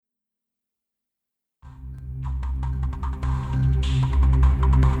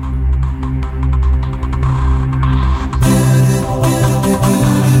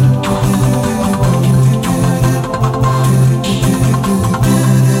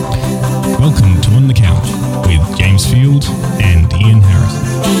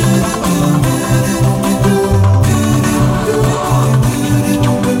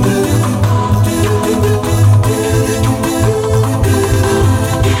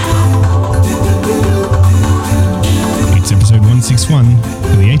This one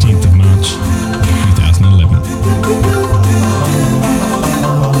for the 18th of March, 2011.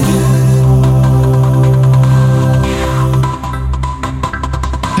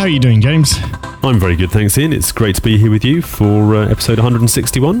 How are you doing, James? I'm very good, thanks, Ian. It's great to be here with you for episode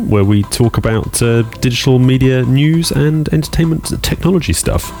 161, where we talk about digital media news and entertainment technology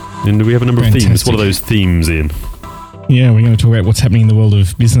stuff. And we have a number of themes. What are those themes, Ian? Yeah, we're going to talk about what's happening in the world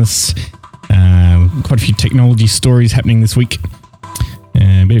of business. Quite a few technology stories happening this week.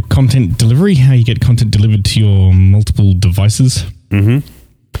 A bit of content delivery, how you get content delivered to your multiple devices. Mm-hmm.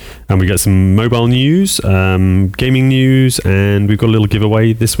 And we got some mobile news, gaming news, and we've got a little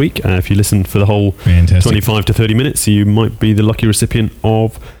giveaway this week. If you listen for the whole 25 to 30 minutes, you might be the lucky recipient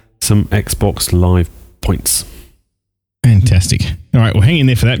of some Xbox Live points. Fantastic. All right, well, hang in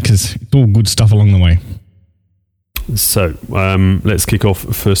there for that because it's all good stuff along the way. So let's kick off,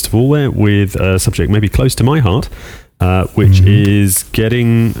 first of all, there with a subject maybe close to my heart, which is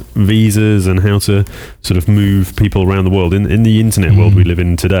getting visas and how to sort of move people around the world. In the internet world we live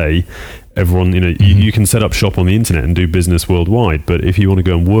in today, everyone, you can set up shop on the internet and do business worldwide, but if you want to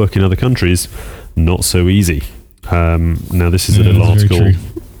go and work in other countries, not so easy. Now, this is a little article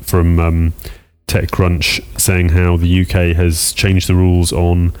from TechCrunch saying how the UK has changed the rules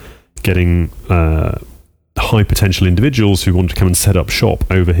on getting high potential individuals who want to come and set up shop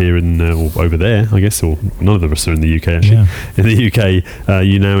over here or over there, I guess, or none of us are in the UK actually. Yeah. In the UK,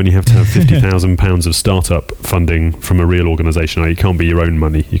 you now only have to have £50,000 of startup funding from a real organisation. It can't be your own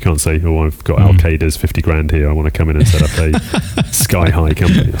money. You can't say, "Oh, I've got Al Qaeda's 50 grand here. I want to come in and set up a Sky High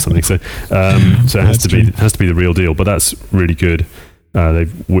company or something." So, so it has to be the real deal. But that's really good.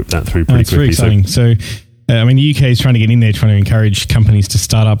 They've whipped that through pretty quickly. Very exciting. So, the UK is trying to get in there, trying to encourage companies to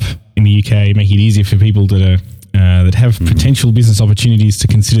start up in the UK, make it easier for people that have potential business opportunities to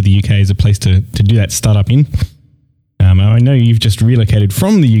consider the UK as a place to do that startup in. I know you've just relocated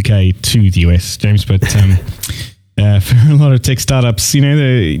from the UK to the US, James, but for a lot of tech startups,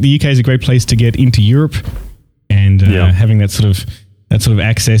 the UK is a great place to get into Europe, and having that sort of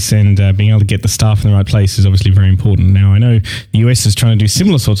access and being able to get the staff in the right place is obviously very important. Now, I know the US is trying to do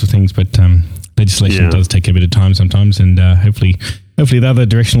similar sorts of things, but legislation does take a bit of time sometimes, and hopefully the other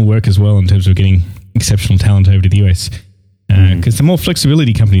direction will work as well in terms of getting exceptional talent over to the US. Because the more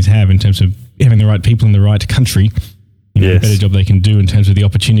flexibility companies have in terms of having the right people in the right country, the better job they can do in terms of the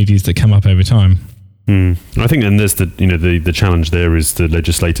opportunities that come up over time. I think, and there's the challenge there is the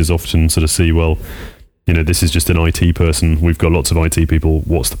legislators often sort of see, well, this is just an IT person. We've got lots of IT people.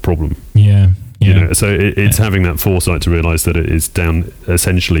 What's the problem? Yeah. So it's having that foresight to realise that it is down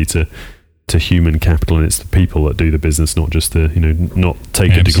essentially to human capital, and it's the people that do the business, not just not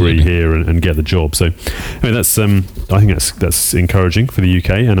take a degree here and get the job. So that's I think that's encouraging for the UK,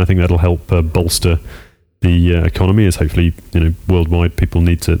 and I think that'll help bolster the economy, as hopefully worldwide people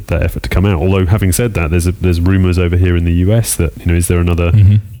need that effort to come out. Although, having said that, there's rumours over here in the US that is there another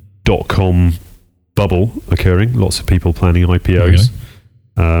 .com bubble occurring? Lots of people planning IPOs.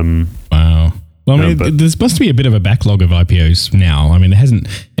 Really? Wow. Well, there must be a bit of a backlog of IPOs now. There hasn't,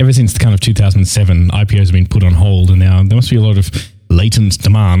 ever since kind of 2007, IPOs have been put on hold, and now there must be a lot of latent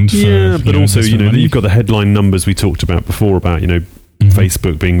demand for but also, you've got the headline numbers we talked about before about,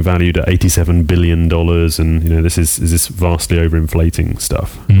 Facebook being valued at $87 billion, and, this is vastly overinflating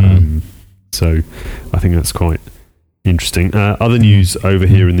stuff. So I think that's quite interesting. Other news over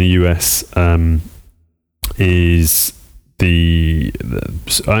here in the US is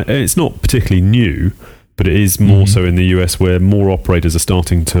it's not particularly new, but it is more so in the US, where more operators are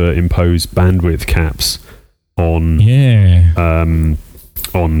starting to impose bandwidth caps on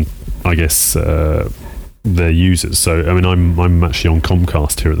I guess their users. So I'm actually on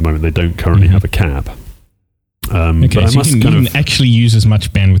Comcast here at the moment. They don't currently have a cap. But so you can actually use as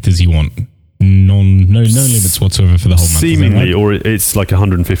much bandwidth as you want. No limits whatsoever for the whole month. Seemingly, or it's like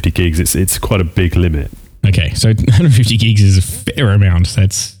 150 gigs. It's quite a big limit. Okay, so 150 gigs is a fair amount.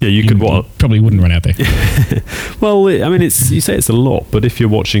 That's you probably wouldn't run out there. Well, you say it's a lot, but if you're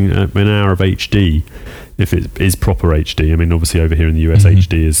watching an hour of HD, if it is proper HD, obviously over here in the US,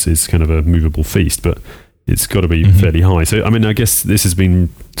 HD is kind of a movable feast, but it's got to be fairly high. So, I guess this has been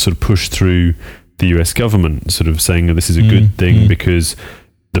sort of pushed through the US government, sort of saying that this is a good thing because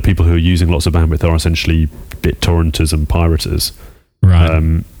the people who are using lots of bandwidth are essentially BitTorrenters and pirators.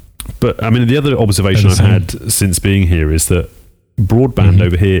 Right. But the other observation I've had since being here is that broadband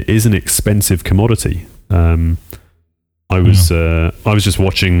over here is an expensive commodity. I was just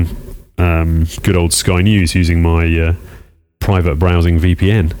watching good old Sky News using my private browsing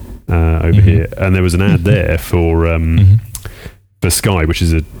VPN over here, and there was an ad there for Sky, which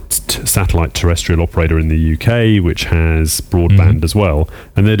is a largest satellite terrestrial operator in the UK, which has broadband as well,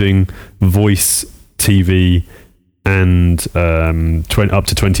 and they're doing voice, TV, and up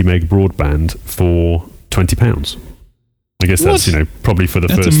to 20 meg broadband for £20. I guess that's probably for the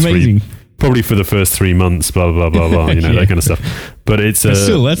first 3 months, blah blah blah blah, that kind of stuff. But it's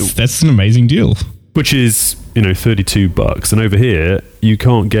still that's an amazing deal. Which is $32, and over here you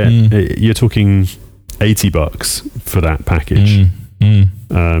can't get. You're talking $80 for that package.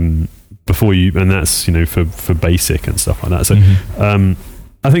 Before you, and that's for basic and stuff like that. So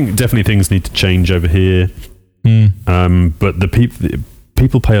I think definitely things need to change over here. But the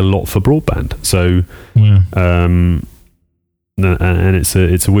people pay a lot for broadband, so and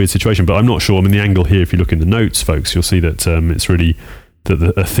it's a weird situation. But I'm not sure. I mean, the angle here, if you look in the notes, folks, you'll see that it's really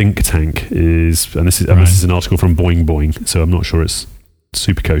that a think tank is, and this is an article from Boing Boing, so I'm not sure it's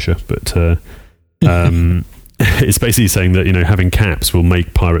super kosher, but it's basically saying that having caps will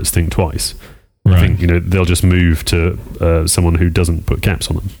make pirates think twice. I think they'll just move to someone who doesn't put caps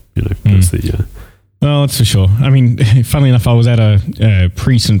on them. That's the. Well, that's for sure. I mean, funnily enough, I was at a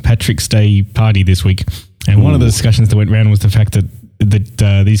pre-St. Patrick's Day party this week, and one of the discussions that went around was the fact that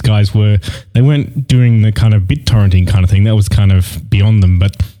these guys weren't doing the kind of BitTorrenting kind of thing. That was kind of beyond them,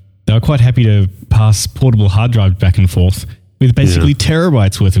 but they were quite happy to pass portable hard drives back and forth with basically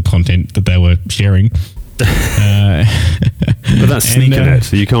terabytes worth of content that they were sharing. But that's sneakernet.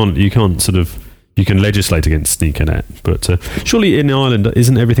 So you can't sort of. You can legislate against sneakernet, but surely in Ireland,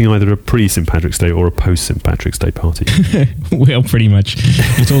 isn't everything either a pre-St. Patrick's Day or a post-St. Patrick's Day party? Well, pretty much.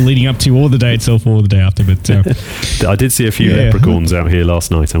 It's all leading up to or the day itself or the day after. But I did see a few leprechauns out here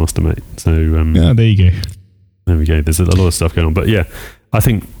last night, I must admit. So there you go. There we go. There's a lot of stuff going on. But yeah, I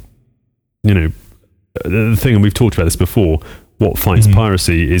think, the thing, and we've talked about this before, what fights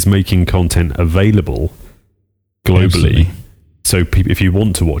piracy is making content available globally. Absolutely. So if you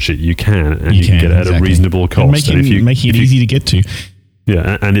want to watch it, you can, and you can get it at a reasonable cost. And making it easy to get to.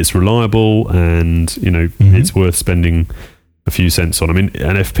 Yeah, and it's reliable, and it's worth spending a few cents on. I mean,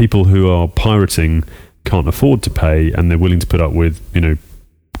 and if people who are pirating can't afford to pay, and they're willing to put up with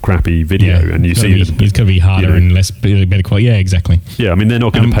crappy video, and you see it's going to be harder and less better quality. Yeah, exactly. Yeah, I mean they're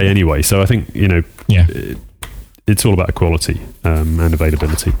not going to pay anyway. So I think it's all about quality and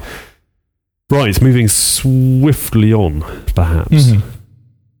availability. Right, moving swiftly on, perhaps.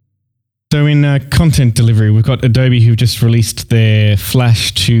 So in content delivery, we've got Adobe who've just released their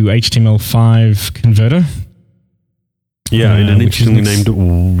Flash to HTML5 converter. Yeah, in an interestingly named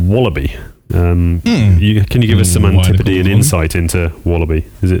Wallaby. Can you give us some antipody and insight into Wallaby?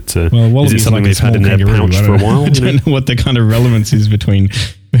 Is it something they've had in their pouch for a while? I don't know what the kind of relevance is between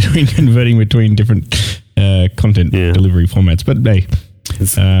converting between different content delivery formats, but hey.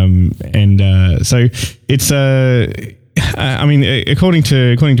 So it's I mean, according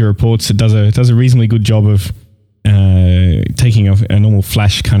to reports, it does a reasonably good job of taking a normal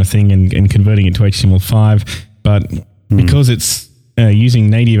Flash kind of thing and converting it to HTML5, but because it's using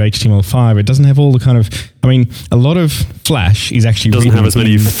native HTML5, it doesn't have all the kind of. I mean, a lot of Flash is actually doesn't have as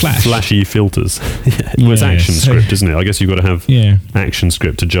many flashy filters. It's ActionScript, isn't it? I guess you've got to have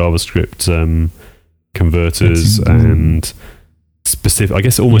ActionScript to JavaScript converters and. Specific, I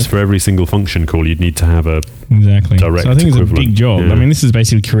guess almost for every single function call, you'd need to have a direct. So I think it's a big job. I mean, this is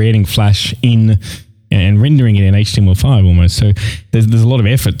basically creating Flash in and rendering it in HTML5 almost. So there's a lot of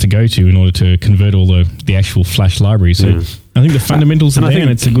effort to go to in order to convert all the actual Flash library. So I think the fundamentals are there, and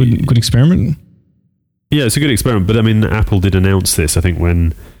it's a good experiment. Yeah, it's a good experiment. But I mean, Apple did announce this. I think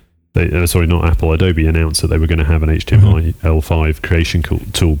when Adobe announced that they were going to have an HTML5 creation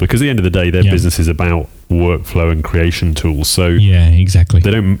tool, because at the end of the day, their business is about workflow and creation tools. So exactly.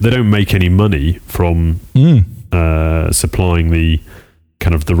 They don't make any money from supplying the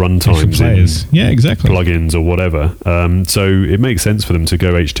kind of the runtimes plugins or whatever. So it makes sense for them to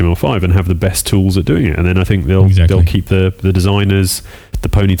go HTML5 and have the best tools at doing it. And then I think they'll keep the designers. The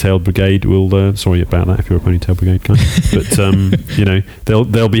ponytail brigade will. Sorry about that if you're a ponytail brigade guy,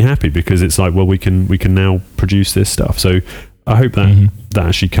 but they'll be happy because it's like, well, we can now produce this stuff. So I hope that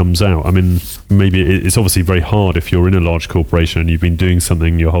actually comes out. I mean, maybe it's obviously very hard if you're in a large corporation and you've been doing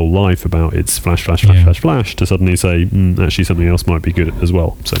something your whole life about it's Flash to suddenly say actually something else might be good as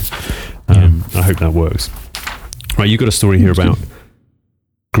well. So I hope that works. Right, you got a story here about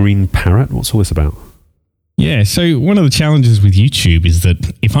Green Parrot. What's all this about? Yeah, so one of the challenges with YouTube is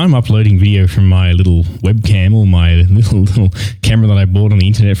that if I'm uploading video from my little webcam or my little camera that I bought on the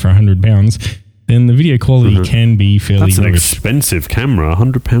internet for £100, then the video quality can be fairly That's an expensive camera,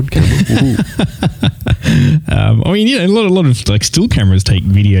 £100 camera. I mean, a lot of like still cameras take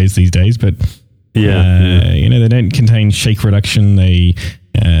videos these days, but they don't contain shake reduction. They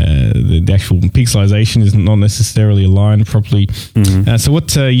the actual pixelization is not necessarily aligned properly. So what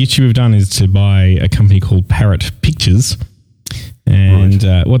YouTube have done is to buy a company called Parrot Pictures, and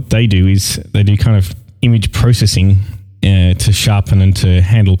what they do is they do kind of image processing to sharpen and to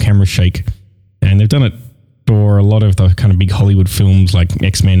handle camera shake, and they've done it for a lot of the kind of big Hollywood films like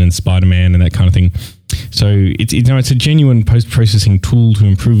X-Men and Spider-Man and that kind of thing. So it's a genuine post-processing tool to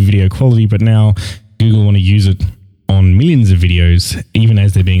improve video quality, but now Google want to use it on millions of videos, even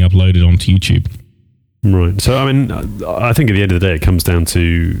as they're being uploaded onto YouTube. Right. So, I mean, I think at the end of the day, it comes down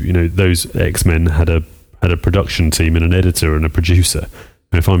to, those X-Men had a production team and an editor and a producer.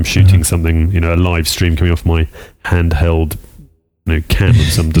 And if I'm shooting something, a live stream coming off my handheld cam of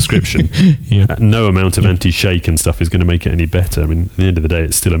some description, no amount of anti-shake and stuff is going to make it any better. I mean, at the end of the day,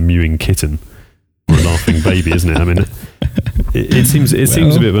 it's still a mewing kitten or a laughing baby, isn't it? I mean, it seems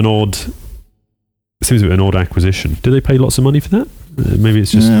a bit of an odd. It seems a bit of an odd acquisition. Do they pay lots of money for that? Maybe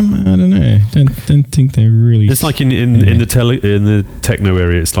it's just. I don't know. Don't think they really. It's like in the techno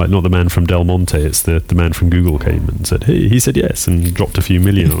area. It's like not the man from Del Monte. It's the man from Google came and said, "Hey," he said yes and dropped a few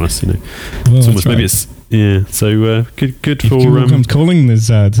million on us. Well, it's almost maybe it's So good if for. Google comes calling. There's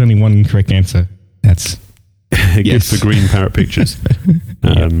only one correct answer. That's good for Green Parrot Pictures.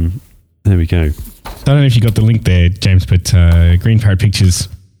 There we go. I don't know if you got the link there, James, but Green Parrot Pictures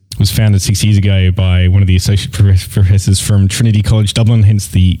was founded 6 years ago by one of the associate professors from Trinity College Dublin, hence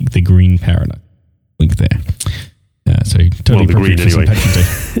the Green Parrot link there. So totally the green anyway.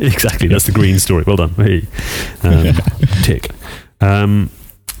 Exactly, that's the green story. Well done. Hey. Tick.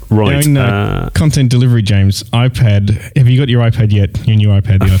 Right. Content delivery, James. iPad. Have you got your iPad yet? Your new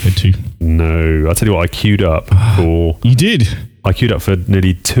iPad, the iPad 2? No. I'll tell you what, I queued up for... You did? I queued up for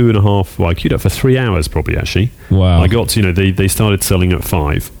nearly 2.5... Well, I queued up for 3 hours probably, actually. Wow. I got to, they started selling at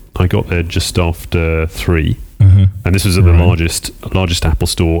 5. I got there just after 3. And this was at the largest Apple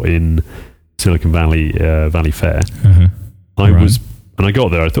store in Silicon Valley, Valley Fair. And I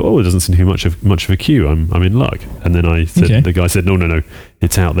got there. I thought, it doesn't seem to be much of a queue. I'm in luck. And then the guy said, no,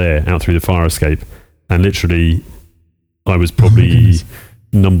 it's out there, out through the fire escape. And literally, I was probably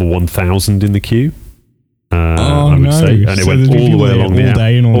number 1,000 in the queue. I would say, and it went all the way along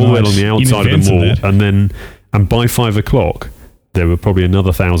the outside of the mall. And by 5 o'clock, there were probably another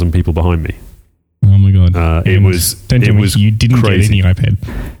 1,000 people behind me. Oh my god! It was you didn't crazy. Get any iPad.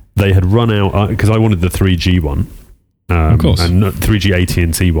 They had run out because I wanted the 3G one. Of course. And 3G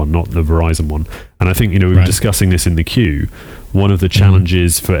AT&T one, not the Verizon one. And I think, we were discussing this in the queue. One of the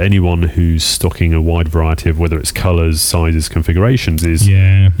challenges for anyone who's stocking a wide variety of whether it's colours, sizes, configurations is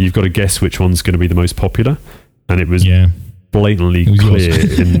you've got to guess which one's going to be the most popular. And it was blatantly clear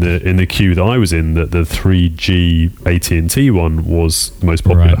in the queue that I was in that the 3G AT&T one was the most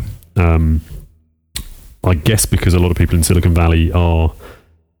popular. I guess because a lot of people in Silicon Valley are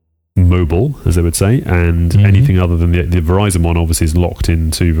mobile, as they would say, and anything other than the Verizon one obviously is locked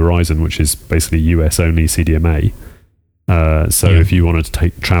into Verizon, which is basically US only CDMA. If you wanted to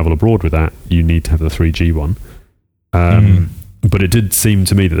travel abroad with that, you need to have the 3G one. But it did seem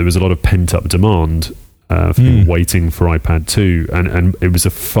to me that there was a lot of pent up demand for people waiting for iPad 2, and it was a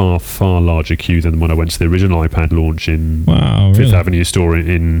far, far larger queue than when I went to the original iPad launch in Fifth Avenue store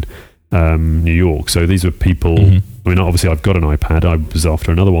in New York. So these were people. I mean, obviously, I've got an iPad. I was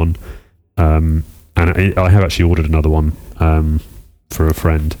after another one, and I have actually ordered another one for a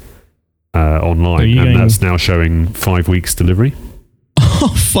friend online, and that's now showing 5 weeks delivery.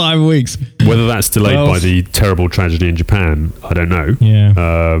 5 weeks. Whether that's delayed by the terrible tragedy in Japan, I don't know.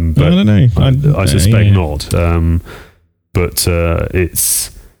 But I don't know. I suspect not. But I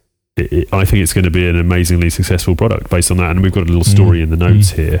think it's going to be an amazingly successful product based on that. And we've got a little story in the notes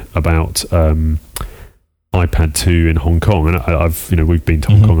here about iPad 2 in Hong Kong. And we've been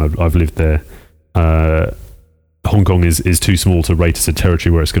to Hong Kong. I've lived there. Hong Kong is too small to rate as a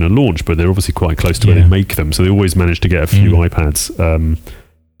territory where it's going to launch, but they're obviously quite close to where they make them. So they always manage to get a few iPads.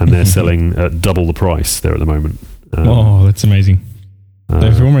 And they're selling at double the price there at the moment. That's amazing.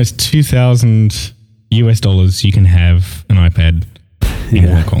 So for almost $2,000 US, you can have an iPad in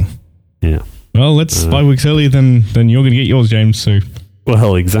Hong Kong. Yeah. Well, that's 5 weeks earlier than you're going to get yours, James. So.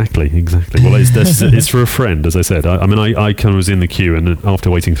 Well, exactly. Well, it's for a friend, as I said. I kind of was in the queue, and after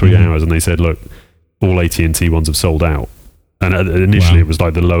waiting 3 hours, and they said, "Look, all AT&T ones have sold out." And initially, it was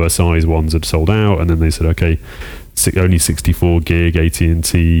like the lower size ones had sold out, and then they said, "Okay, only 64 gig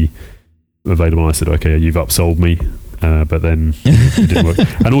AT&T available." I said, "Okay, you've upsold me." But then it didn't work.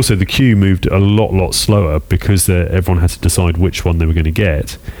 And also, the queue moved a lot slower because everyone had to decide which one they were going to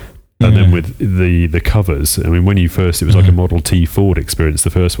get. And then with the covers, I mean, when it was like a Model T Ford experience,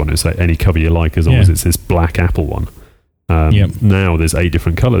 the first one, it's like any cover you like as long as it's this black Apple one. Now there's 8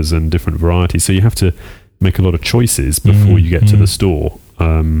 different colors and different varieties, so you have to make a lot of choices before you get to the store.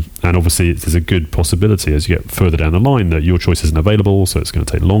 And obviously there's a good possibility as you get further down the line that your choice isn't available, so it's going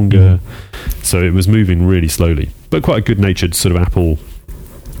to take longer. So it was moving really slowly, but quite a good-natured sort of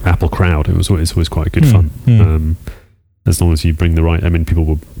Apple crowd. It was always quite good fun. As long as you bring the right, I mean, people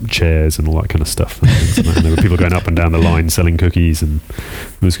were chairs and all that kind of stuff. And there were people going up and down the line selling cookies, and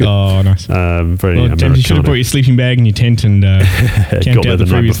it was good. Oh, nice. Very James, you should have brought your sleeping bag and your tent and camped out the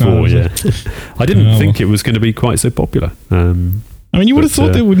previous night. I didn't think it was going to be quite so popular. I mean, you would have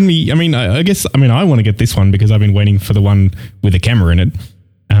thought there wouldn't be. I mean, I guess. I mean, I want to get this one because I've been waiting for the one with a camera in it.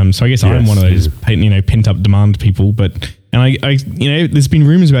 So I guess I'm one of those, pent up demand people. But I there's been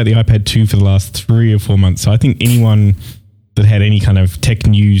rumors about the iPad 2 for the last 3 or 4 months. So I think anyone that had any kind of tech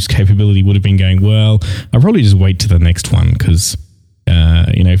news capability would have been going, well, I'll probably just wait to the next one because.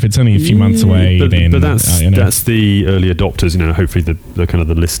 If it's only a few months away, then that's the early adopters. Hopefully the kind of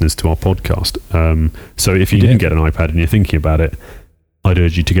the listeners to our podcast. So if you didn't get an iPad and you're thinking about it, I'd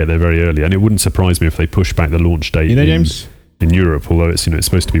urge you to get there very early. And it wouldn't surprise me if they push back the launch date in Europe, although it's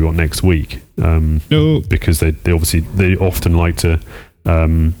supposed to be next week. Because they often like to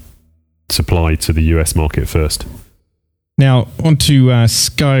supply to the US market first. Now, on to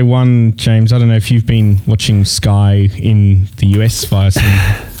Sky One, James. I don't know if you've been watching Sky in the US via some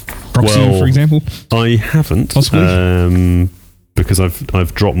proxy, for example. I haven't. Possibly. Because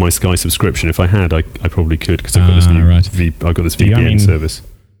I've dropped my Sky subscription. If I had, I probably could, because I've got this I've got this VPN service.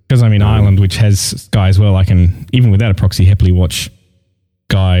 Because I'm in Ireland, which has Sky as well. I can, even without a proxy, happily watch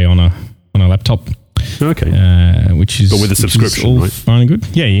Sky on a laptop. Okay. But with a subscription, right? Fine and good.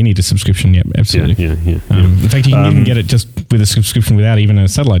 Yeah, you need a subscription. Yep, absolutely. Yeah. In fact, you can even get it just with a subscription without even a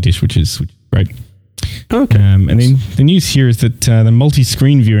satellite dish, which is great. Okay. And then the news here is that the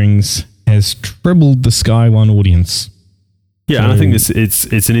multi-screen viewings has trebled the Sky One audience. Yeah, and I think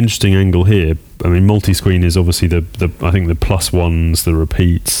it's an interesting angle here. I mean, multi-screen is obviously the I think the plus ones, the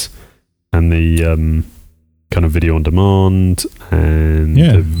repeats, and the kind of video on demand and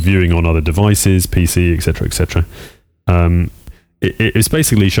the viewing on other devices, PC, etc., etc. It's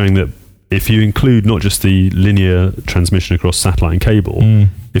basically showing that if you include not just the linear transmission across satellite and cable,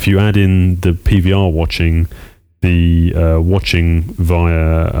 if you add in the PVR watching, the watching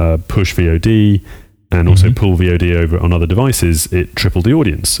via push VOD, and also pull VOD over on other devices, it tripled the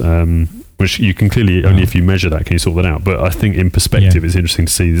audience. Which you can clearly, only if you measure that can you sort that out. But I think in perspective, it's interesting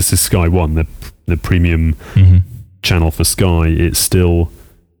to see. This is Sky One, the premium channel for Sky. It still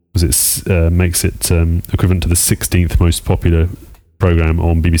makes it equivalent to the 16th most popular program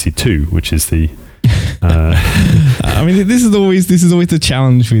on BBC Two, which is the. I mean, this is always the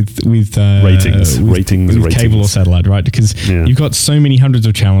challenge with ratings, with cable or satellite, right? Because you've got so many hundreds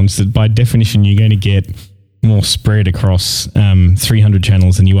of channels that by definition you're going to get more spread across 300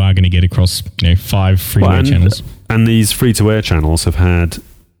 channels than you are going to get across 5 free-to-air channels. And these free-to-air channels have had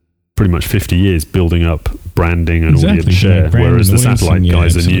pretty much 50 years building up branding and audience share, whereas the satellite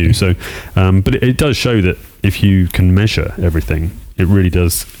guys are new. So, but it does show that if you can measure everything, it really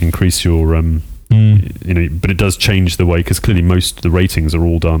does increase your, but it does change the way, because clearly most of the ratings are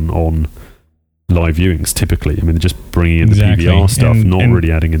all done on live viewings typically. I mean, they're just bringing in the PVR stuff, not really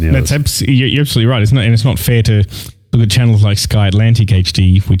adding in the others. You're absolutely right. It's not fair to look at channels like Sky Atlantic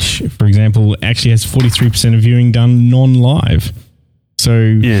HD, which, for example, actually has 43% of viewing done non-live.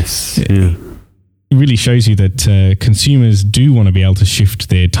 So it really shows you that consumers do want to be able to shift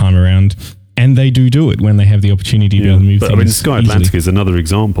their time around, and they do it when they have the opportunity to be able to move things. I mean, Sky easily. Atlantic is another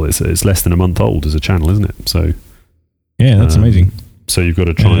example. It's less than a month old as a channel, isn't it? So yeah, that's amazing. So you've got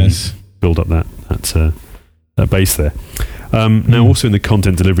to try and build up that base there. Now, also in the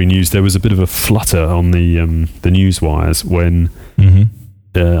content delivery news, there was a bit of a flutter on the news wires when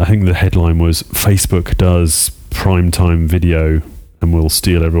I think the headline was Facebook does primetime video and will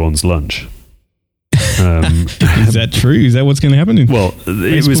steal everyone's lunch. Is that true? Is that what's going to happen? Well,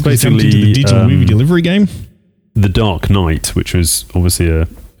 it was basically into the digital movie delivery game. The Dark Knight, which was obviously a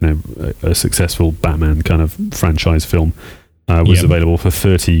successful Batman kind of franchise film, was available for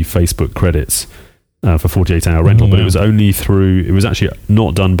 30 Facebook credits for 48-hour rental. But it was only through. It was actually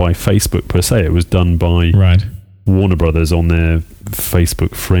not done by Facebook per se. It was done by Warner Brothers on their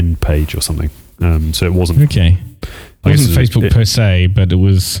Facebook friend page or something. So it wasn't okay. It wasn't Facebook per se, but it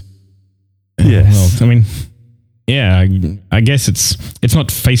was. Yes. Well, I mean, I guess it's not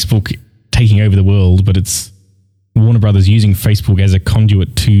Facebook taking over the world, but it's Warner Brothers using Facebook as a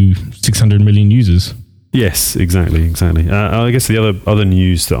conduit to 600 million users. Yes, exactly. I guess the other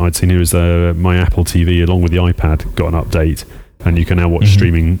news that I'd seen here is my Apple TV, along with the iPad, got an update, and you can now watch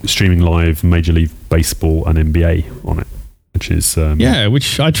streaming live Major League Baseball and NBA on it. which is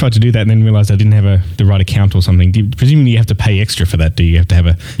which I tried to do that and then realized I didn't have the right account or something. Presumably you have to pay extra for that. Do you have to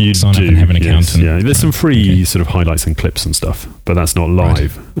have sign up and have an account? Yes, there's some free sort of highlights and clips and stuff, but that's not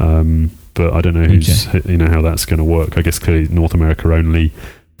live. Right. But I don't know how that's going to work. I guess clearly North America only,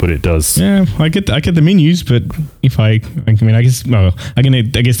 but it does. Yeah, I get the menus, but if I guess they're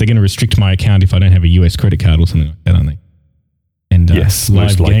going to restrict my account if I don't have a US credit card or something like that, aren't they? And yes,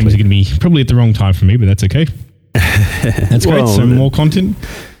 live games are going to be probably at the wrong time for me, but that's okay. That's great. So more content.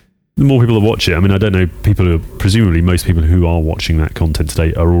 The more people that watch it, I mean, I don't know. Presumably most people who are watching that content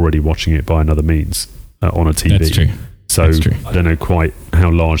today are already watching it by another means on a TV. That's true. So I don't know quite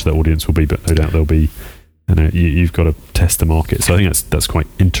how large that audience will be, but no doubt there'll be. You've got to test the market. So I think that's quite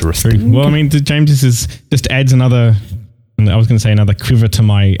interesting. True. Well, I mean, James, this just adds another. I was going to say another quiver to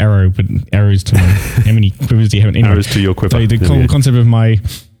my arrow, but arrows to my. How many quivers do you have? Anyway, arrows to your quiver. So the concept of my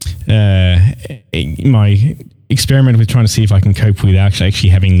experiment with trying to see if I can cope with actually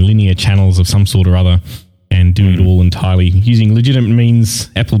having linear channels of some sort or other, and do it all entirely using legitimate means,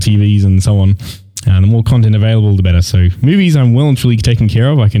 Apple TVs and so on. The more content available, the better. So movies, I'm well and truly taken care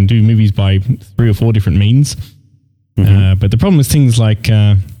of. I can do movies by 3 or 4 different means. But the problem is things like,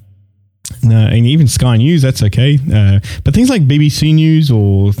 and even Sky News, that's okay. But things like BBC News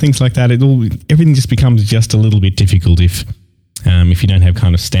or things like that, everything just becomes just a little bit difficult if you don't have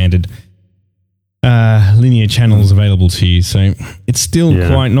kind of standard linear channels available to you. So it's still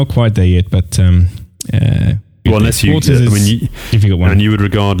not quite there yet, but well, unless difficult one. And you would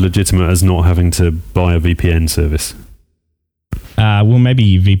regard legitimate as not having to buy a VPN service. Well,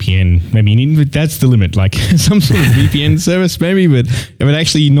 maybe VPN, maybe that's the limit, like some sort of VPN service, maybe, but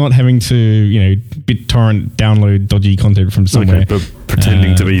actually not having to, BitTorrent download dodgy content from somewhere. Okay, but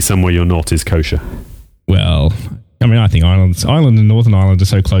pretending to be somewhere you're not is kosher. Well, I mean, I think Ireland and Northern Ireland are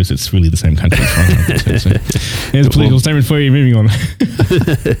so close, it's really the same country. So there's a political statement for you, moving on.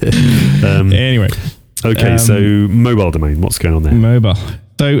 Anyway. Okay, so mobile domain, what's going on there? Mobile.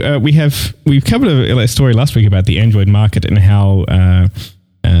 So we've covered a story last week about the Android market and how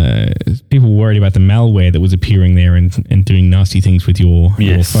people were worried about the malware that was appearing there and doing nasty things with your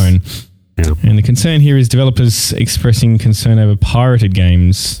phone. Yeah. And the concern here is developers expressing concern over pirated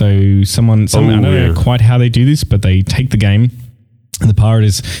games. So I don't know quite how they do this, but they take the game and the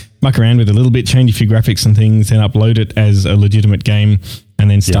pirates muck around with a little bit, change a few graphics and things, then upload it as a legitimate game, and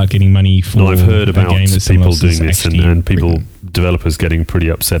then start getting money for. No, I've heard about people doing this and developers getting pretty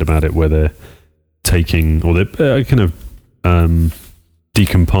upset about it, where they're taking or they're kind of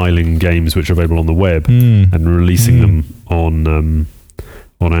decompiling games which are available on the web and releasing them on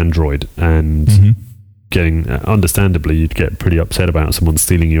Android, and getting understandably you'd get pretty upset about someone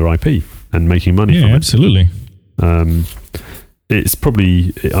stealing your IP and making money from it. Absolutely. It's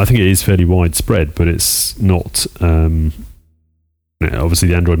probably, I think it is fairly widespread, but it's not. Obviously,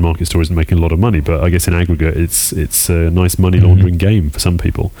 the Android market store isn't making a lot of money, but I guess in aggregate, it's a nice money laundering game for some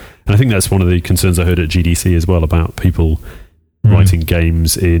people. And I think that's one of the concerns I heard at GDC as well, about people writing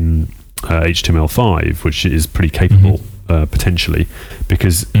games in HTML5, which is pretty capable potentially,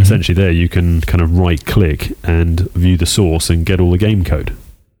 because essentially there you can kind of right click and view the source and get all the game code.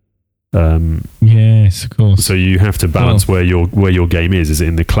 Yes, of course. So you have to balance where your game is. Is it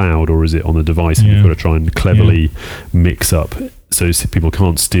in the cloud or is it on the device? And you've got to try and cleverly mix up so people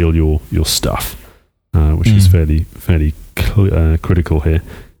can't steal your stuff, which is fairly critical here.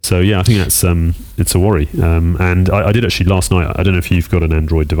 So I think that's it's a worry. And I did actually last night. I don't know if you've got an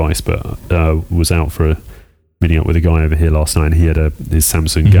Android device, but was out for meeting up with a guy over here last night, and he had his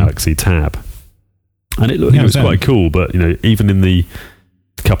Samsung Galaxy Tab, and it was quite cool. But even in the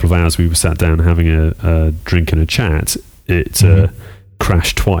couple of hours we were sat down having a drink and a chat, it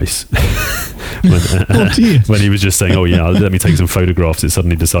crashed twice. when he was just saying, let me take some photographs, it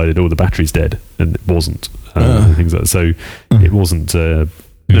suddenly decided, the battery's dead, and it wasn't. Things like that. So it wasn't a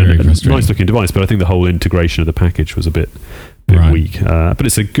nice looking device, but I think the whole integration of the package was a bit weak. But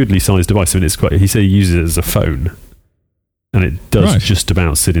it's a goodly sized device. I mean, he said he uses it as a phone, and it does just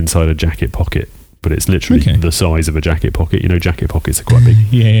about sit inside a jacket pocket. But it's literally the size of a jacket pocket. Jacket pockets are quite big.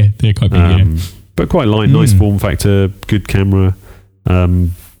 They're quite big. But quite light, nice form factor, good camera,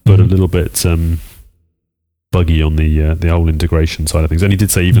 but a little bit buggy on the whole integration side of things. And he did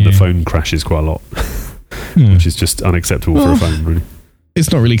say even the phone crashes quite a lot, which is just unacceptable for a phone, really.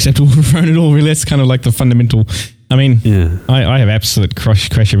 It's not really acceptable for a phone at all, really. That's kind of like the fundamental. I mean, I have apps that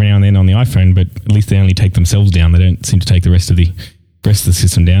crash every now and then on the iPhone, but at least they only take themselves down. They don't seem to take the rest of the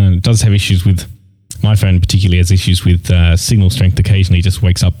system down. And it does have issues with. My phone particularly has issues with signal strength. Occasionally it just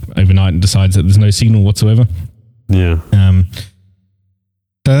wakes up overnight and decides that there's no signal whatsoever. Yeah.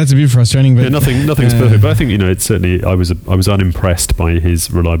 So That's a bit frustrating, but nothing's perfect. But I think it's certainly I was unimpressed by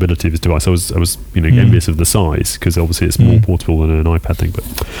his reliability of his device. I was envious of the size, because obviously it's more portable than an iPad thing. But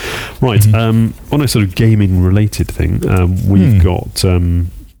right, on a sort of gaming related thing, we've got.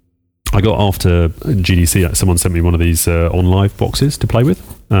 I got after GDC. Someone sent me one of these OnLive boxes to play with.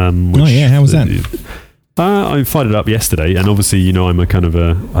 How was that? I fired it up yesterday, and obviously I'm a kind of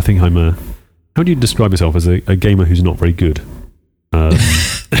I think I'm a. How do you describe yourself as a gamer who's not very good? But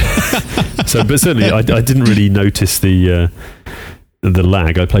certainly I didn't really notice the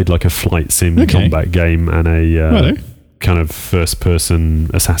lag. I played like a flight sim combat game and a kind of first person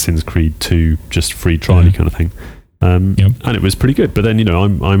Assassin's Creed 2 just free trial kind of thing. And it was pretty good. But then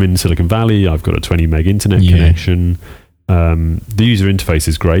I'm in Silicon Valley. I've got a 20 meg internet connection. The user interface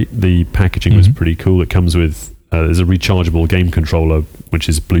is great. The packaging was pretty cool. It comes with there's a rechargeable game controller, which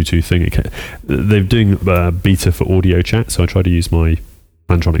is a Bluetooth thing. They're doing beta for audio chat, so I tried to use my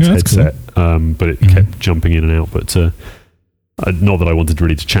Plantronics headset, cool. But it kept jumping in and out. But not that I wanted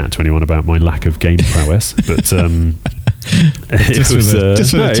really to chat to anyone about my lack of game prowess, but it's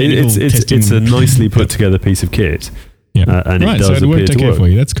a nicely put together piece of kit. And it does appear to work for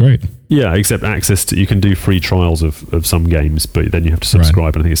you. That's great. Yeah, except access to, you can do free trials of some games, but then you have to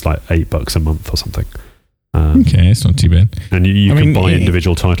subscribe, and I think it's like $8 a month or something. Okay, it's not too bad. And you can buy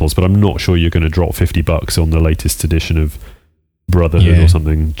individual titles, but I'm not sure you're going to drop $50 on the latest edition of Brotherhood or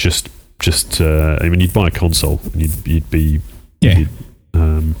something. Just you'd buy a console, and you'd be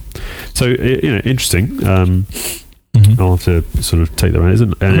so interesting. I'll have to sort of take that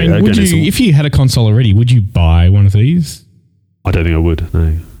around. If you had a console already, would you buy one of these? I don't think I would.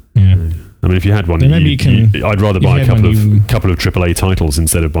 No. Yeah. No. I mean, if you had one, I'd rather buy a couple of AAA titles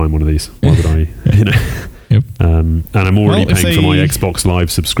instead of buying one of these. Why would I? Yep. And I'm already paying for my Xbox Live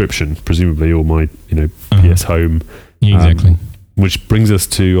subscription, presumably, or my PS Home. Yeah, exactly. Which brings us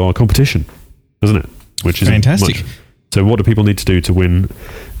to our competition, doesn't it? Which is fantastic. So, what do people need to do to win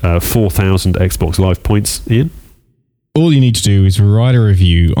 4,000 Xbox Live points, Ian? All you need to do is write a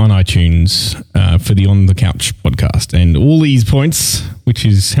review on iTunes for the On The Couch podcast. And all these points, which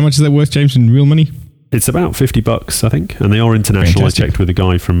is, how much is that worth, James, in real money? It's about $50, I think. And they are international. Fantastic. I checked with a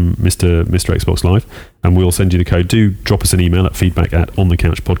guy from Mr. Xbox Live, and we'll send you the code. Do drop us an email at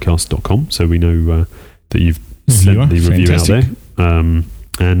feedback@onthecouchpodcast.com, so we know that you've sent the review out there.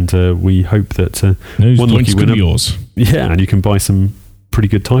 And we hope that those one lucky winner, yours. Yeah, and you can buy some pretty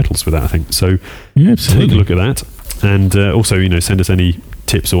good titles with that, I think. So absolutely. Take a look at that. And also, send us any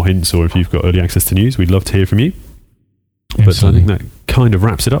tips or hints, or if you've got early access to news, we'd love to hear from you. Absolutely. But I think that kind of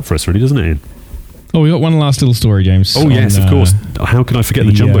wraps it up for us, really, doesn't it, Ian? Oh, we got one last little story, James. Oh, yes, of course. How can I forget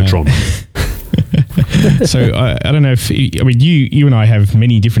the Jumbotron? So, I don't know if... you and I have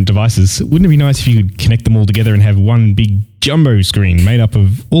many different devices. Wouldn't it be nice if you could connect them all together and have one big jumbo screen made up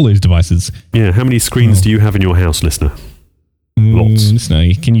of all those devices? Yeah, how many screens do you have in your house, listener? Lots. No,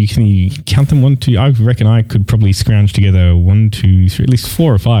 can you count them? 1, 2. I reckon I could probably scrounge together 1, 2, 3, at least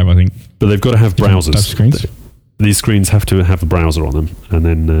 4 or 5. I think. But they've got to have browsers. Screens. These screens have to have a browser on them, and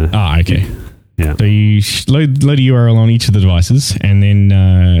then. Okay. Yeah. So you load a URL on each of the devices, and then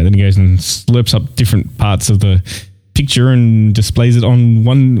it goes and slurps up different parts of the picture and displays it on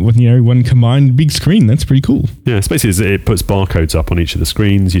one combined big screen. That's pretty cool. Yeah, it's basically it puts barcodes up on each of the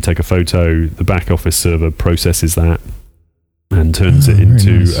screens. You take a photo, the back office server processes that and turns it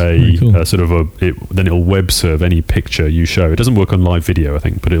into then it'll web serve any picture you show. It doesn't work on live video, I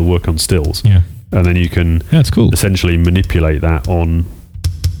think, but it'll work on stills. Yeah. And then you can that's cool. essentially manipulate that on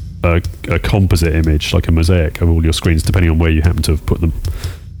a composite image, like a mosaic of all your screens, depending on where you happen to have put them.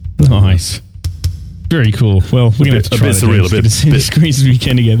 Nice. Very cool. Well, we're going to have to try as many screens as we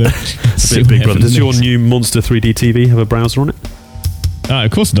can together. A bit big brother. Does your new Monster 3D TV have a browser on it?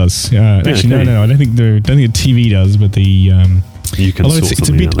 Of course it does. Actually, no. I don't think the TV does, but the you can. Although it's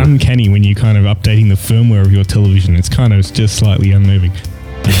a bit uncanny when you kind of updating the firmware of your television. It's kind of just slightly unnerving.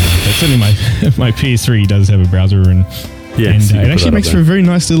 But certainly my PS3 does have a browser, and it actually makes for a very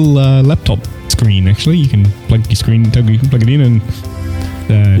nice little laptop screen. Actually, you can plug your screen, you can plug it in, and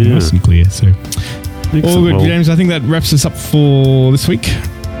nice and clear. So all good, James. I think that wraps us up for this week.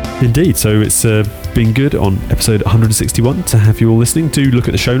 Indeed. So it's been good on episode 161 to have you all listening. Do look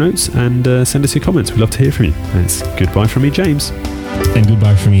at the show notes and send us your comments. We'd love to hear from you. And it's goodbye from me, James. And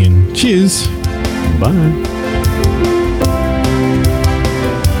goodbye from Ian. Cheers. Bye.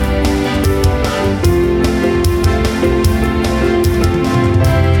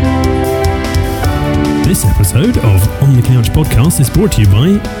 This episode of On The Couch Podcast is brought to you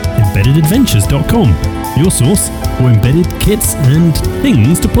by EmbeddedAdventures.com, your source for embedded kits and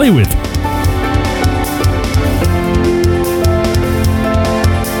things to play with.